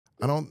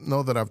I don't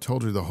know that I've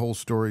told you the whole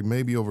story.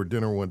 Maybe over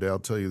dinner one day I'll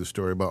tell you the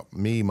story about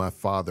me, my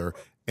father,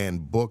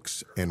 and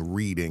books and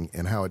reading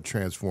and how it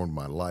transformed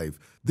my life.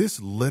 This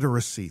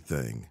literacy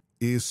thing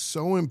is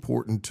so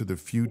important to the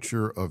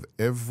future of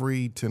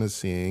every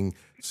Tennessean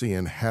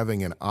seeing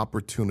having an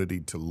opportunity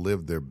to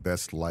live their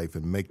best life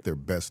and make their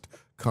best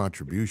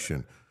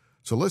contribution.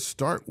 So let's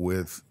start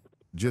with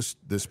just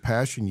this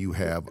passion you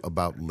have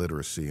about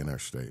literacy in our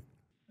state.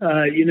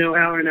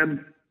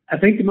 Hallerin, I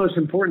think the most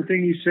important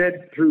thing you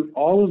said through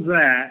all of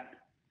that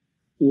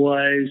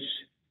was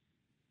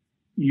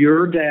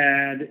your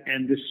dad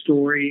and the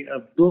story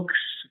of books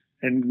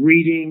and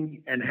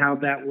reading and how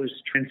that was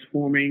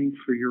transforming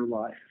for your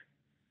life.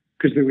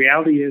 Because the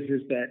reality is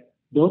that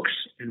books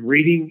and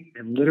reading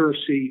and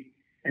literacy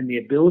and the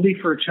ability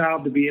for a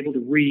child to be able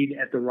to read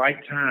at the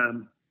right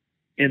time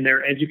in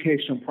their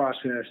educational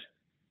process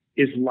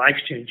is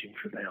life-changing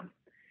for them.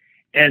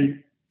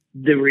 And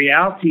the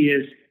reality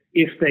is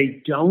if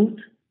they don't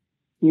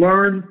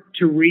learn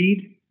to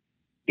read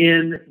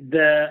in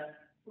the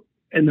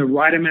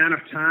right amount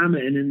of time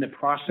and in the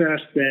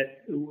process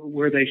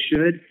where they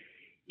should,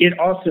 it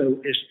also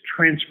is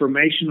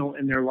transformational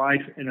in their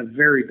life in a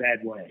very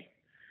bad way.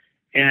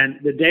 And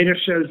the data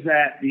shows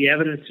that. The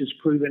evidence has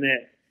proven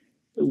it.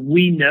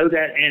 We know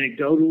that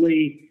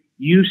anecdotally.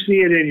 You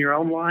see it in your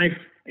own life,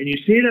 and you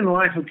see it in the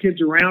life of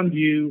kids around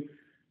you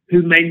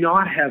who may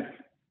not have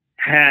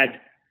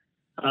had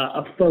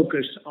a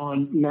focus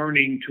on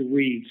learning to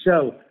read.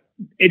 So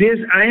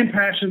I am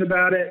passionate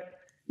about it.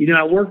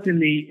 I worked in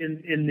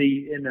an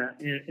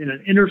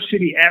inner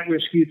city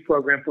at-risk youth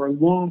program for a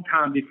long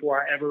time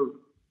before I ever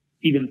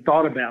even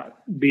thought about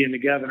being the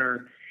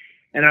governor.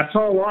 And I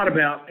saw a lot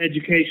about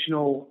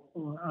educational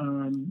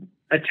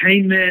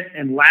attainment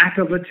and lack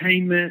of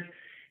attainment,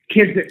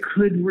 kids that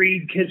could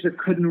read, kids that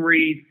couldn't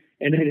read,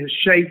 and it has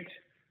shaped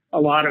a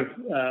lot of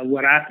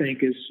what I think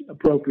is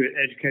appropriate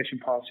education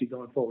policy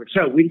going forward.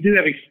 So we do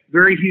have a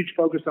very huge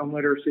focus on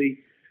literacy.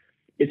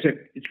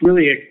 It's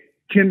really a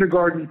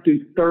kindergarten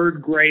through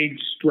third grade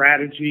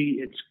strategy.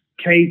 It's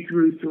K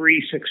through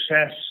 3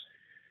 success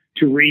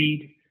to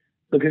read,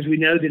 because we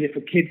know that if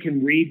a kid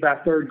can read by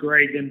third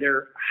grade, then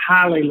they're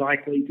highly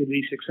likely to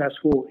be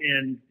successful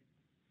in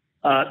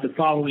the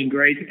following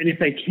grades. And if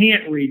they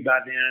can't read by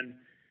then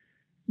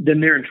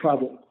they're in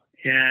trouble.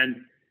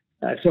 And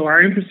so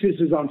our emphasis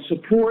is on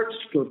supports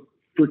for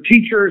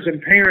teachers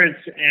and parents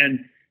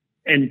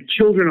and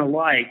children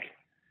alike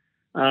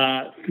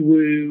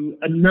through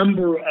a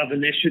number of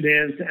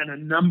initiatives and a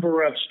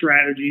number of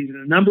strategies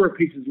and a number of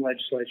pieces of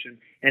legislation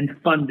and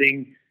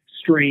funding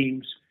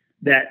streams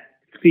that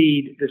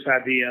feed this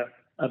idea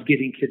of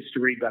getting kids to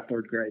read by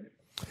third grade.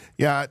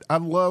 Yeah, I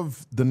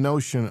love the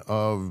notion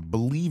of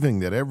believing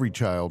that every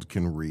child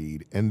can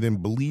read and then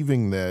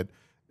believing that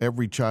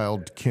every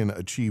child can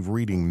achieve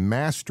reading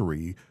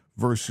mastery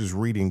versus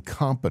reading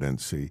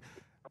competency.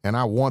 And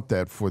I want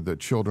that for the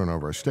children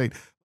of our state.